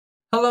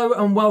Hello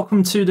and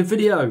welcome to the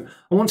video.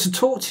 I want to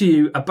talk to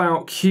you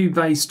about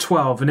Cubase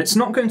 12, and it's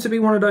not going to be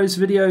one of those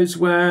videos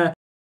where,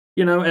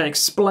 I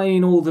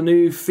explain all the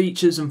new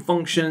features and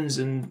functions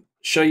and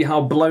show you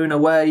how blown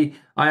away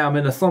I am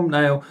in a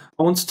thumbnail.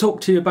 I want to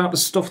talk to you about the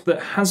stuff that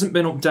hasn't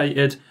been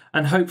updated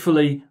and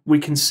hopefully we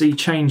can see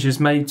changes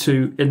made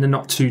to in the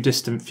not too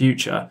distant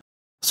future.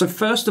 So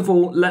first of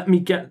all, let me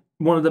get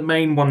one of the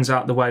main ones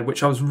out of the way,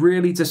 which I was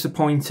really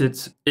disappointed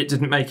it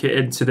didn't make it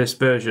into this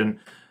version.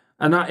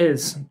 And that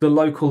is the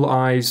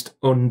Localised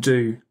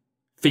Undo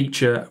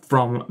feature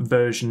from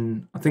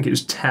version, I think it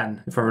was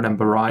 10, if I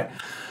remember right.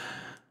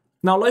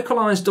 Now,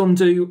 Localised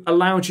Undo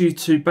allowed you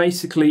to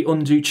basically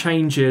undo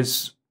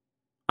changes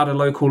at a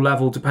local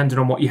level depending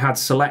on what you had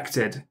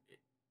selected.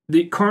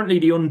 Currently,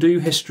 the undo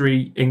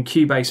history in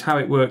Cubase, how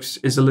it works,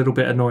 is a little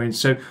bit annoying.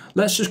 So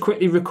let's just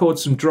quickly record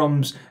some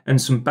drums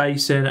and some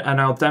bass in,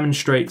 and I'll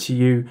demonstrate to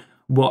you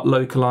what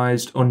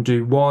Localised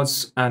Undo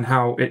was and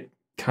how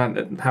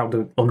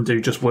the undo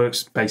just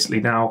works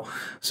basically now.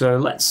 So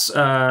let's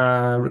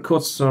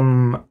record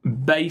some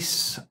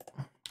bass.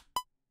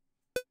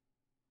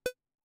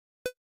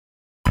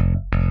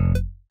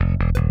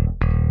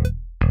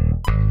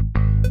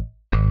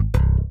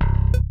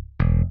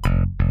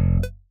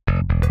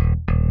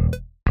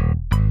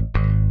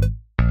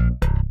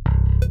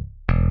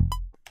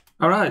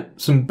 All right,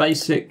 some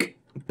basic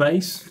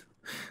bass.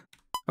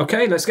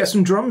 Okay, let's get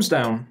some drums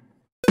down.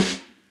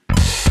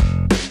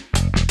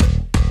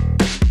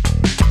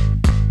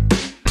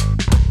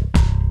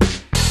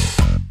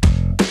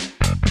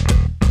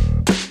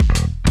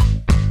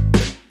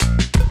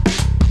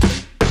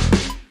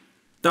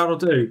 That'll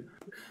do.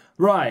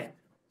 Right,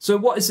 so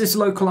what is this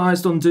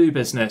Localised Undo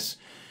business?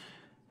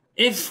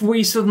 If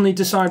we suddenly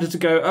decided to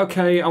go,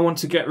 okay, I want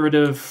to get rid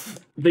of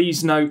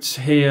these notes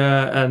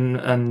here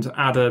and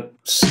add a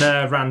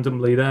snare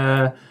randomly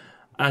there,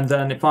 and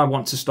then if I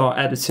want to start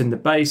editing the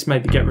bass,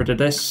 maybe get rid of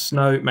this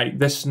note, make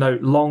this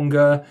note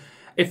longer.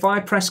 If I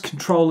press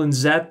Control and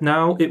Z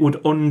now, it would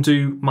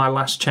undo my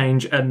last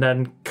change and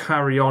then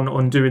carry on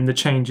undoing the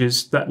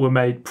changes that were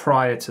made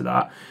prior to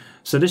that.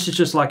 So this is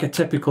just like a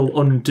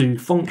typical undo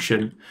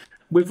function.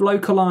 With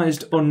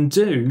Localised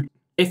Undo,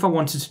 if I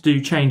wanted to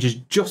do changes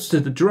just to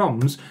the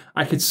drums,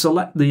 I could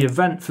select the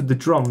event for the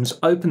drums,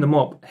 open them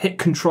up, hit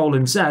Control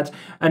and Z,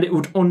 and it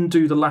would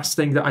undo the last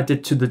thing that I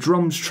did to the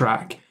drums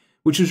track,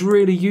 which was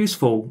really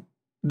useful.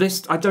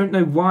 I don't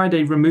know why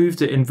they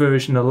removed it in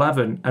version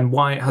 11 and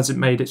why it hasn't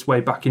made its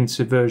way back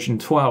into version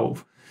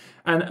 12.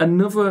 And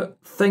another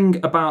thing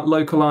about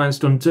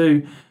Localised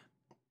Undo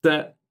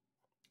that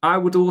I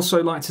would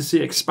also like to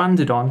see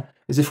expanded on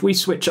is if we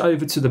switch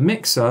over to the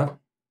mixer,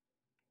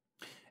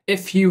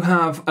 if you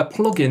have a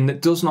plugin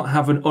that does not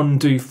have an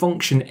undo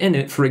function in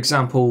it, for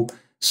example,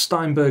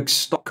 Steinberg's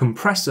stock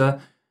compressor,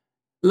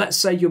 let's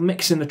say you're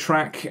mixing a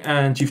track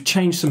and you've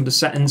changed some of the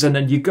settings and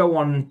then you go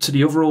on to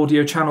the other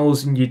audio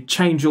channels and you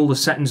change all the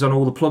settings on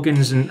all the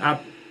plugins and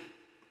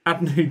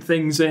add new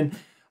things in.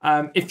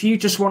 If you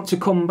just want to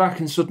come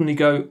back and suddenly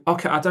go,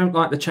 okay, I don't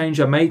like the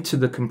change I made to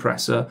the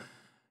compressor,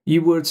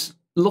 you would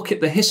look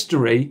at the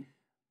history,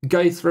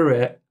 go through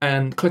it,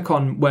 and click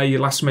on where you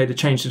last made a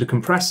change to the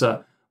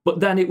compressor,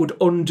 but then it would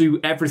undo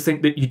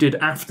everything that you did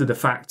after the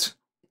fact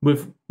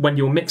when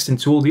you're mixing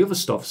to all the other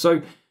stuff.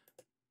 So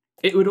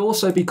it would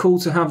also be cool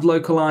to have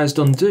Localised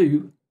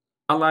Undo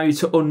allow you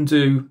to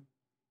undo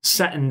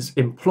settings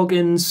in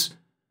plugins,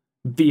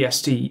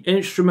 VST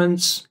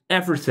instruments,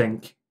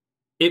 everything.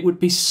 It would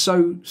be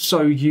so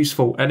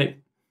useful, and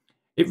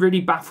it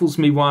really baffles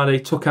me why they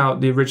took out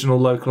the original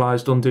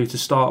Localised Undo to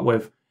start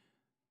with.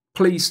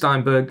 Please,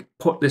 Steinberg,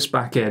 put this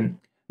back in.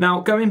 Now,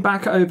 going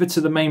back over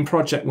to the main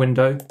project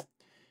window,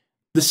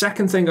 the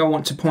second thing I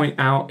want to point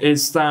out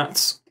is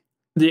that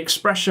the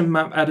expression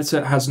map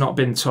editor has not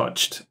been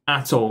touched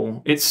at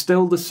all. It's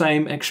still the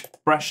same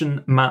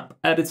expression map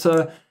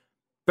editor,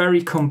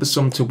 very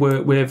cumbersome to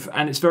work with,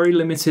 and it's very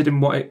limited in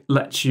what it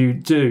lets you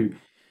do.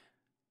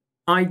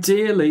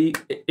 Ideally,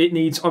 it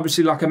needs,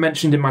 obviously, like I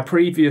mentioned in my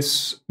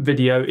previous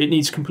video, it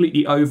needs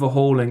completely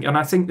overhauling, and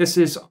I think this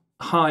is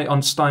high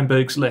on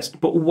Steinberg's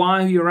list. But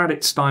while you're at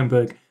it,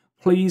 Steinberg,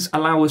 please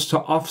allow us to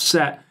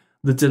offset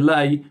the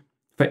delay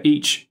for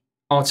each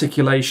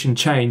articulation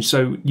change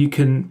so you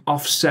can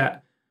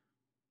offset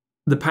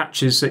the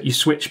patches that you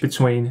switch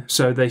between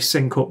so they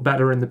sync up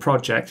better in the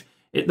project.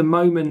 At the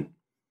moment,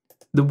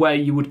 the way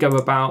you would go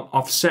about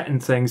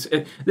offsetting things,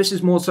 this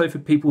is more so for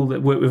people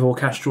that work with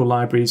orchestral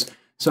libraries.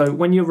 So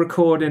when you're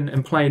recording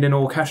and playing in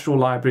orchestral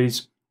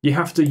libraries, you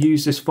have to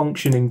use this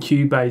function in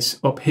Cubase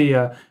up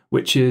here,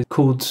 which is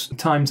called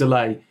time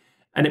delay,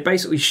 and it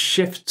basically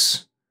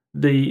shifts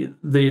the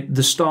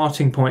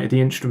starting point of the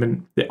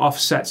instrument. It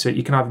offsets it.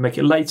 You can either make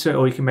it later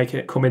or you can make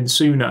it come in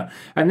sooner,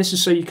 and this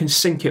is so you can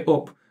sync it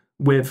up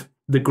with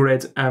the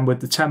grid and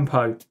with the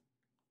tempo.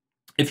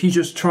 If you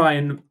just try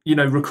and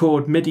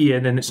record MIDI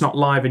in and it's not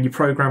live and you're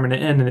programming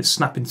it in and it's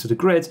snapping to the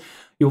grid,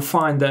 you'll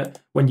find that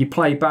when you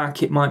play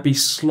back, it might be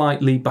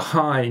slightly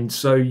behind.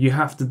 So you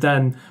have to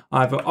then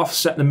either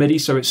offset the MIDI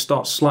so it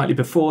starts slightly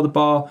before the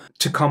bar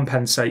to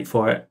compensate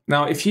for it.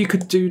 Now, if you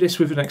could do this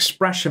with an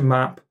expression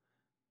map,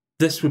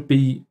 this would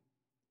be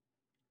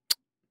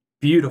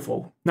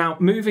beautiful. Now,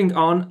 moving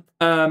on,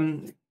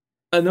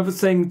 another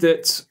thing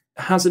that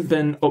hasn't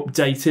been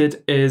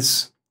updated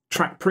is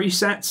track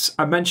presets.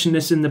 I mentioned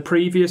this in the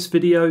previous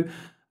video.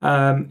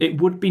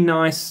 It would be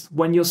nice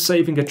when you're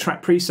saving a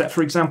track preset.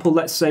 For example,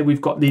 let's say we've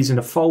got these in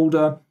a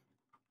folder,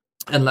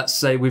 and let's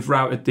say we've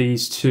routed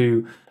these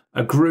to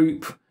a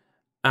group,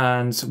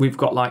 and we've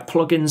got like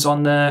plugins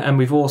on there, and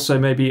we've also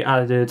maybe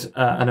added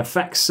an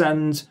effect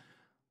send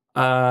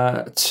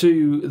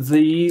to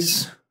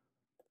these,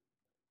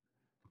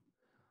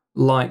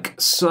 like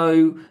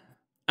so,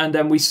 and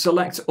then we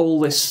select all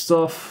this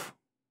stuff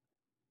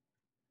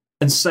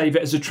and save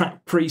it as a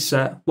track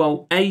preset.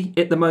 Well,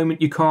 at the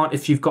moment you can't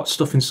if you've got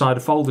stuff inside a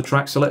folder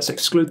track, so let's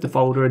exclude the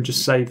folder and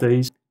just save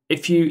these.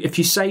 If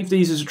you save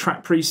these as a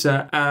track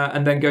preset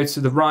and then go to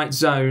the right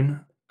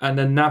zone and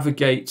then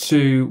navigate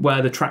to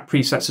where the track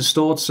presets are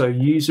stored, so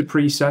user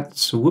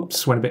presets,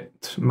 whoops, went a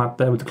bit mad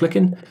there with the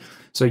clicking.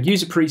 So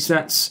user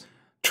presets,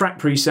 track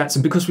presets,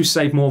 and because we've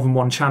saved more than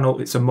one channel,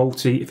 it's a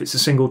multi. If it's a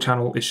single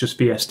channel, it's just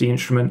VSD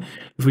instrument.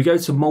 If we go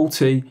to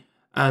multi,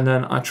 and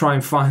then I try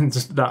and find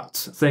that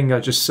thing I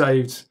just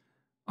saved.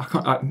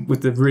 I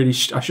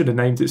should have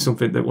named it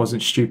something that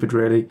wasn't stupid,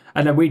 really.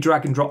 And then we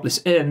drag and drop this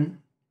in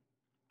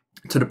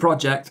to the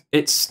project.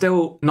 It's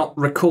still not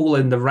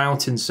recalling the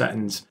routing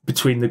settings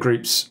between the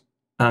groups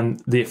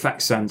and the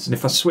effect sends. And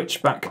if I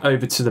switch back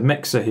over to the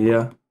mixer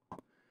here,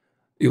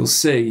 you'll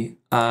see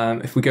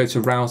if we go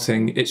to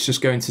routing, it's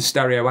just going to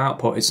stereo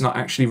output. It's not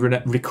actually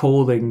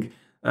recalling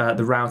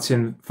the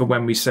routing for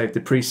when we save the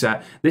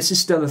preset. This is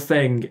still a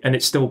thing, and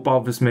it still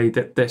bothers me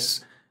that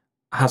this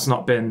has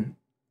not been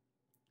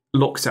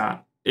looked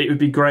at. It would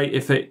be great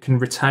if it can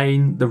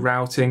retain the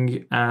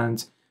routing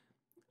and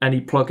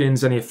any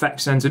plugins, any effect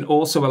sends, and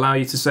also allow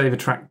you to save a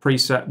track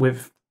preset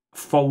with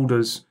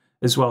folders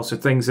as well, so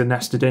things are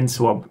nested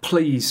into them.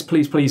 Please,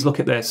 please, please look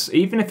at this.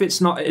 Even if it's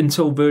not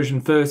until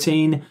version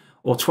 13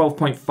 or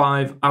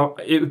 12.5,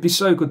 it would be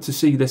so good to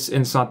see this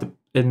inside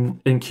in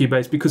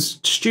Cubase, because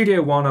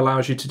Studio One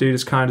allows you to do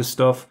this kind of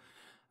stuff.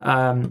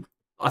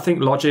 I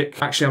think Logic,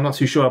 actually I'm not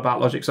too sure about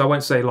Logic, so I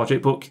won't say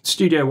Logic, but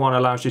Studio One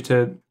allows you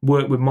to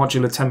work with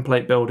modular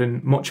template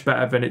building much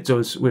better than it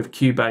does with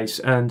Cubase,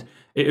 and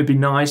it would be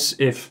nice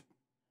if,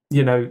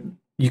 you know,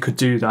 you could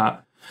do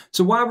that.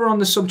 So while we're on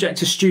the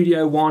subject of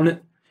Studio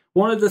One,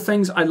 one of the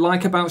things I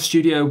like about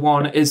Studio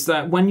One is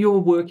that when you're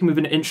working with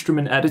an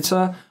instrument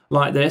editor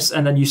like this,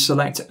 and then you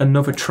select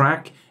another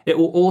track, it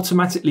will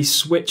automatically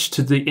switch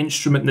to the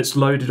instrument that's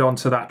loaded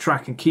onto that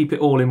track and keep it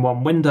all in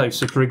one window.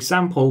 So for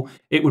example,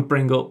 it would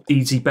bring up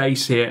Easy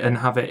Bass here and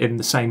have it in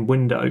the same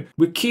window.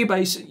 With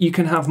Cubase, you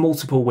can have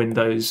multiple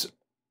windows,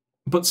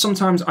 but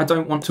sometimes I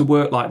don't want to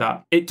work like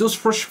that. It does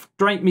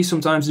frustrate me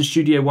sometimes in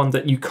Studio One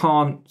that you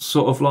can't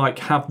sort of like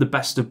have the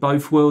best of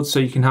both worlds, so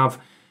you can have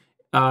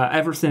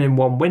everything in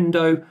one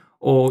window,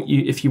 or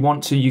if you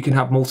want to, you can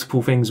have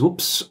multiple things,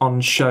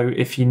 on show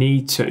if you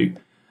need to.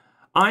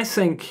 I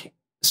think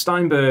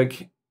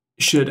Steinberg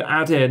should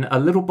add in a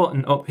little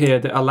button up here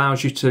that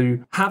allows you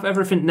to have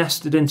everything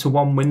nested into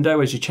one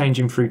window as you're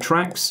changing through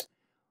tracks.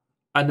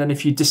 And then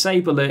if you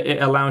disable it, it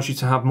allows you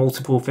to have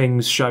multiple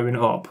things showing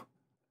up.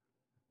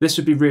 This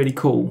would be really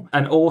cool.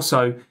 And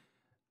also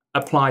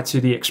apply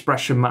to the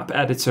expression map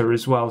editor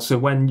as well. So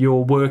when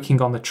you're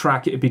working on the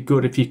track, it'd be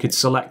good if you could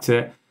select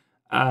it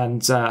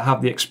and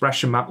have the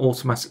expression map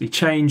automatically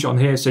change on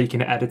here, so you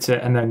can edit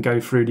it and then go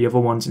through the other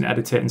ones and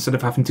edit it, instead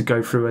of having to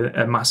go through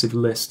a massive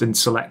list and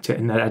select it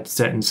and then edit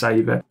it and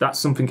save it. That's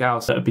something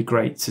else that would be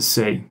great to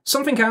see.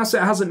 Something else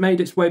that hasn't made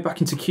its way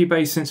back into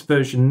Cubase since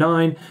version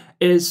 9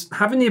 is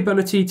having the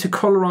ability to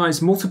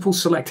colorize multiple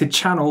selected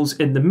channels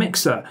in the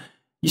mixer.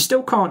 You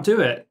still can't do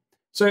it.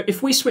 So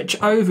if we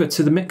switch over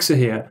to the mixer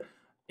here,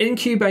 in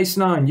Cubase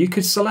 9, you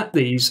could select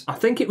these. I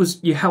think it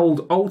was you held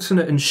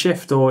Alternate and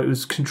Shift, or it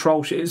was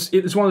Control.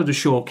 It was one of the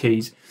short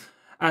keys.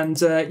 And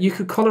you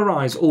could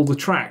colorize all the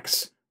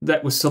tracks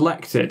that were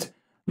selected.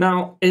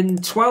 Now, in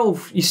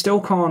 12, you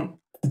still can't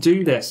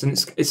do this. And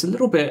it's a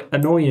little bit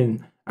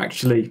annoying,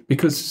 actually,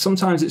 because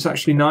sometimes it's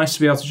actually nice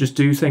to be able to just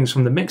do things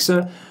from the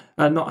mixer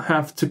and not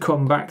have to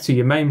come back to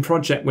your main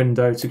project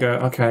window to go,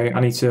 okay, I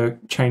need to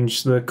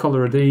change the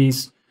color of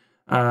these.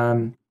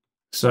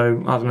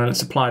 So, I don't know,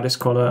 let's apply this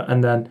colour,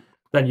 and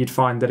then you'd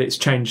find that it's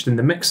changed in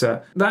the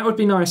mixer. That would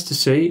be nice to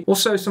see.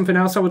 Also, something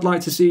else I would like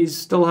to see is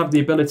still have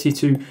the ability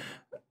to,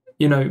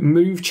 you know,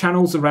 move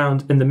channels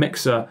around in the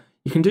mixer.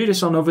 You can do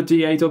this on other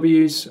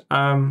DAWs.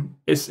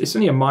 It's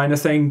only a minor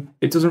thing.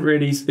 It's not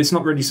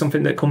really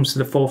something that comes to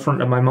the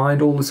forefront of my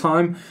mind all the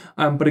time.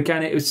 But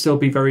again, it would still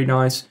be very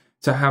nice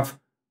to have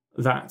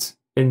that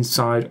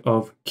inside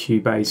of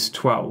Cubase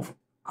 12.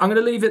 I'm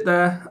going to leave it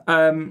there.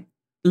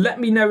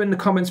 Let me know in the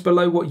comments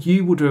below what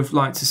you would have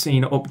liked to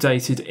see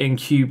updated in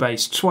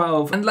Cubase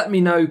 12, and let me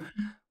know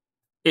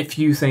if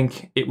you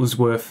think it was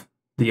worth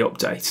the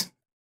update.